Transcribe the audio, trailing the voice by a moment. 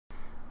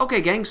Okay,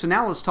 gang, so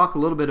now let's talk a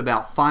little bit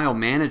about file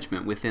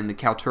management within the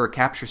Kaltura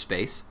capture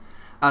space.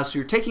 So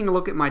you're taking a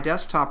look at my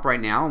desktop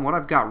right now, and what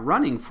I've got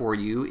running for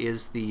you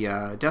is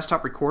the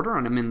desktop recorder,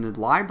 and I'm in the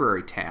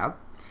library tab.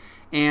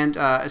 And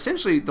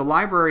essentially the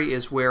library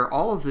is where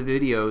all of the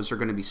videos are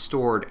going to be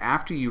stored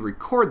after you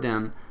record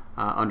them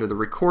under the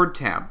record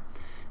tab.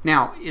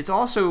 Now, it's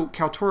also,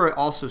 Kaltura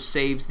also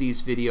saves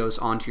these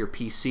videos onto your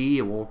PC,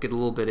 and we'll get a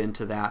little bit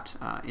into that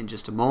in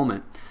just a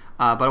moment.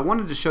 But I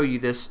wanted to show you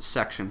this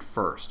section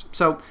first.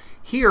 So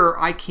here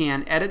I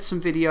can edit some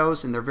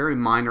videos, and they're very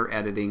minor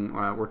editing.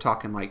 We're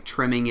talking like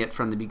trimming it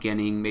from the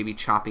beginning, maybe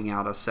chopping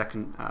out a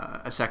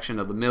section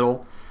of the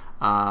middle,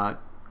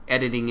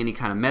 editing any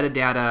kind of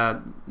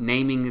metadata,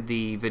 naming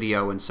the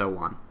video, and so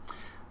on.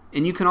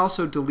 And you can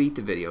also delete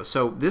the video.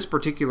 So this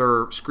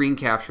particular screen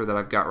capture that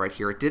I've got right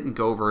here, it didn't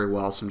go very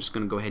well, so I'm just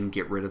going to go ahead and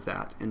get rid of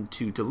that. And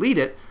to delete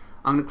it,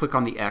 I'm going to click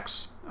on the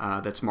X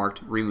that's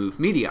marked Remove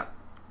Media.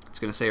 It's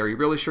going to say, are you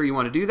really sure you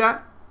want to do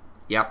that?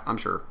 Yep, I'm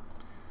sure.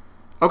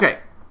 Okay,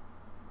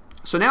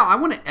 so now I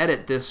want to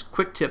edit this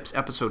Quick Tips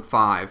episode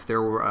 5.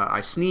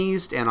 I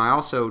sneezed, and I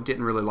also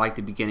didn't really like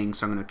the beginning,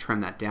 so I'm going to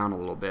trim that down a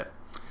little bit.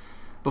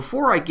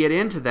 Before I get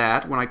into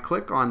that, when I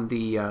click on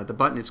the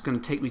button, it's going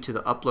to take me to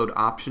the Upload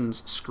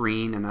Options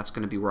screen, and that's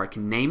going to be where I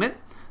can name it.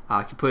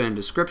 I can put in a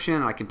description,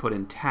 and I can put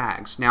in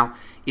tags. Now,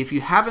 if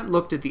you haven't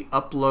looked at the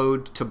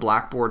Upload to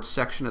Blackboard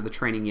section of the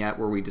training yet,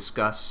 where we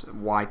discuss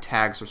why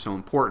tags are so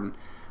important,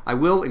 I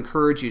will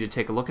encourage you to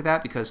take a look at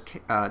that, because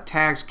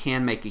tags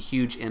can make a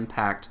huge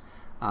impact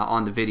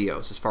on the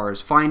videos as far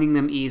as finding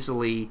them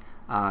easily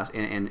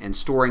and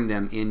storing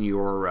them in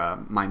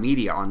your My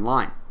Media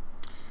online.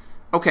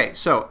 Okay,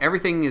 so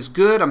everything is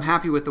good. I'm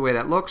happy with the way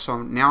that looks,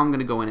 so now I'm going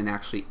to go in and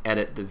actually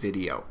edit the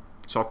video.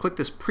 So I'll click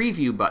this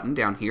preview button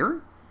down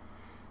here,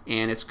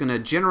 and it's going to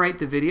generate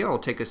the video. It'll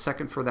take a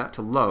second for that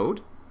to load.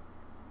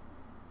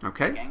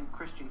 Okay, gang,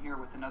 Christian here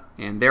with another.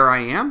 And there I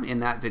am in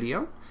that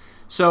video.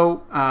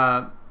 So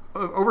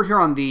over here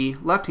on the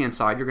left-hand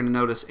side, you're going to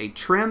notice a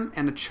trim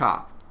and a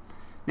chop.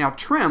 Now,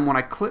 trim, when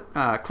I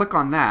click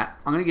on that,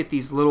 I'm going to get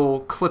these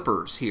little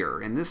clippers here,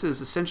 and this is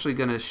essentially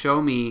going to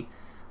show me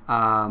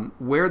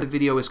where the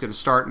video is going to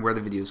start and where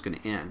the video is going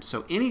to end.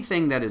 So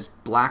anything that is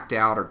blacked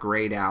out or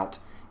grayed out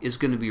is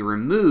going to be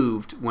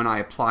removed when I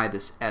apply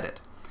this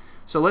edit.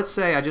 So let's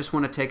say I just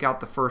want to take out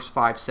the first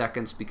 5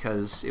 seconds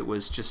because it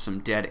was just some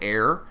dead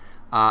air.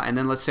 And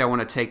then let's say I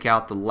want to take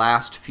out the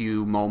last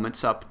few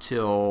moments up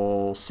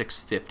till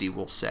 6:50,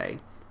 we'll say,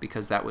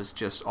 because that was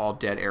just all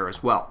dead air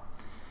as well.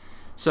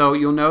 So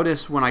you'll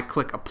notice when I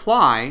click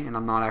apply, and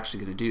I'm not actually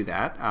going to do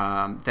that,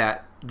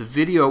 that the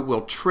video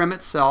will trim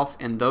itself,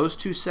 and those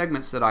 2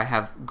 segments that I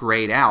have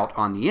grayed out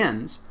on the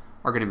ends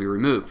are going to be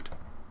removed.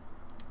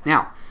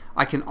 Now,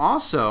 I can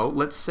also,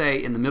 let's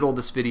say in the middle of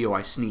this video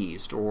I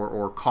sneezed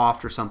or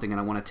coughed or something and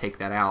I want to take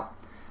that out.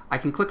 I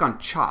can click on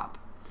chop,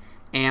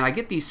 and I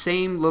get these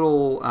same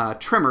little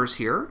trimmers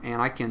here,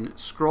 and I can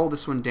scroll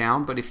this one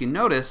down, but if you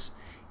notice,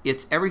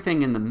 it's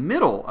everything in the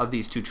middle of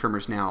these 2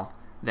 trimmers now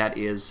that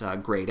is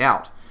grayed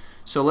out.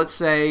 So let's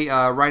say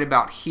right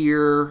about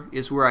here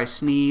is where I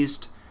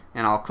sneezed,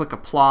 and I'll click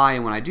apply,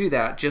 and when I do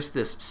that, just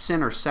this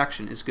center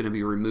section is going to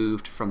be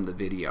removed from the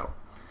video.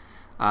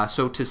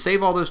 So to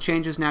save all those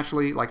changes,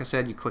 naturally, like I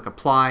said, you click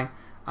apply.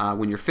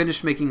 When you're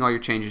finished making all your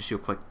changes,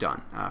 you'll click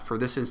done. For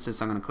this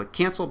instance, I'm going to click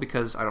cancel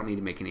because I don't need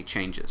to make any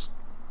changes.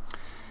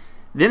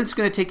 Then it's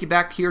going to take you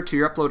back here to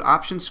your upload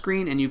options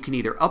screen, and you can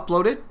either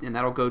upload it, and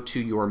that'll go to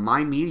your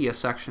My Media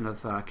section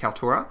of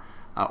Kaltura,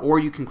 or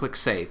you can click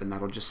save, and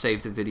that'll just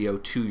save the video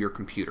to your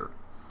computer.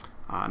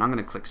 And I'm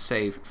going to click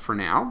save for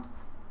now.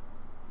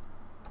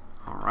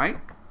 Alright,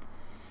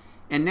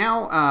 and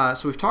now,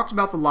 so we've talked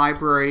about the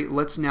library.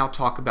 Let's now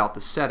talk about the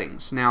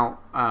settings. Now,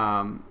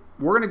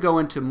 we're going to go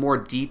into more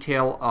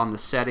detail on the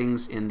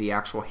settings in the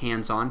actual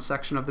hands-on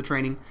section of the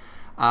training,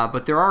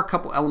 but there are a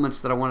couple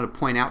elements that I wanted to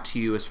point out to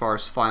you as far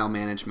as file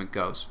management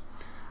goes.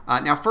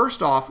 Now,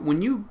 first off,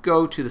 when you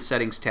go to the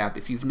settings tab,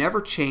 if you've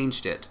never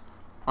changed it,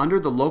 under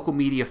the local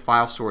media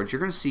file storage, you're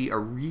going to see a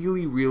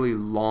really, really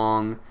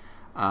long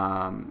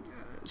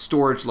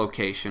storage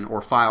location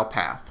or file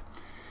path.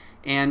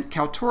 And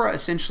Kaltura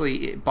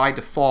essentially, by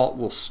default,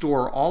 will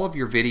store all of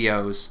your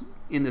videos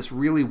in this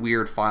really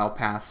weird file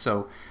path.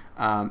 So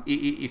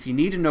if you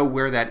need to know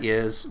where that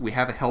is, we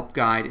have a help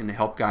guide in the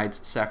help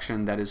guides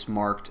section that is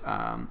marked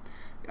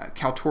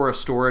Kaltura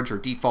storage or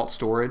default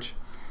storage.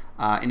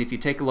 And if you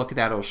take a look at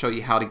that, it'll show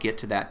you how to get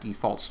to that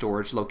default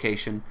storage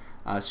location.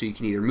 So you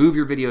can either move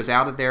your videos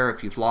out of there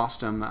if you've lost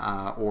them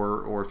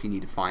or if you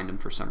need to find them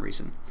for some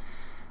reason.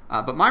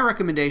 But my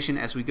recommendation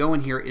as we go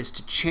in here is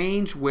to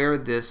change where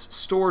this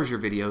stores your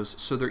videos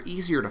so they're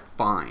easier to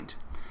find.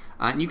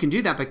 And you can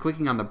do that by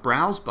clicking on the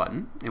Browse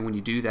button, and when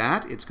you do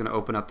that, it's going to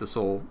open up this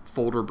little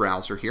folder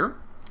browser here.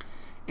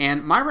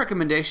 And my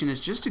recommendation is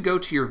just to go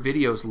to your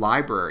videos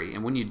library,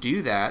 and when you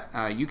do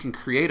that, you can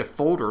create a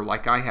folder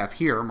like I have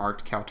here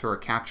marked Kaltura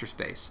Capture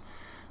Space.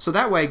 So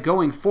that way,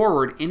 going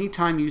forward,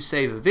 anytime you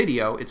save a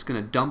video, it's going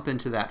to dump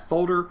into that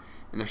folder,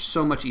 and they're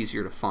so much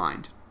easier to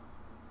find.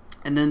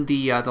 And then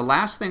the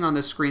last thing on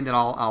this screen that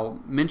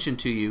I'll mention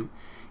to you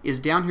is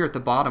down here at the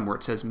bottom where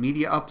it says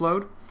Media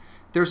Upload.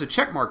 There's a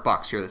checkmark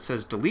box here that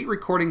says Delete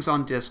recordings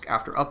on disk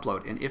after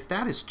upload. And if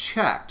that is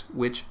checked,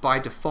 which by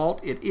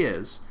default it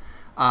is,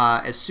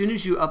 as soon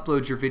as you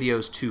upload your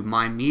videos to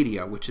My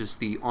Media, which is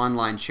the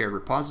online shared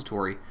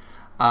repository,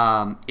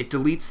 it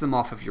deletes them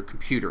off of your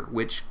computer,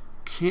 which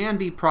can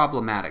be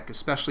problematic,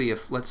 especially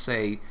if, let's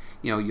say,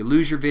 you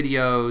lose your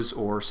videos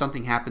or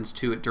something happens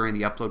to it during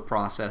the upload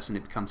process and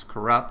it becomes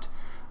corrupt.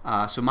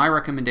 So my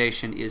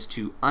recommendation is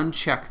to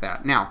uncheck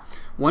that. Now,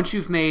 once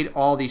you've made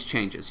all these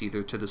changes,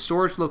 either to the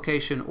storage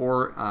location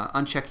or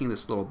unchecking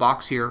this little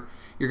box here,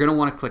 you're going to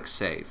want to click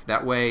Save.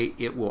 That way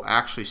it will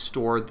actually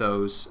store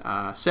those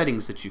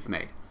settings that you've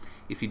made.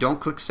 If you don't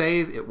click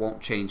Save, it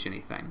won't change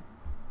anything.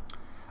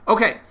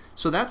 Okay,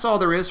 so that's all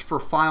there is for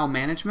file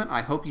management.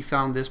 I hope you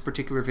found this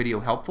particular video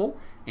helpful,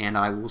 and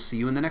I will see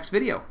you in the next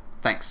video.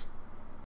 Thanks.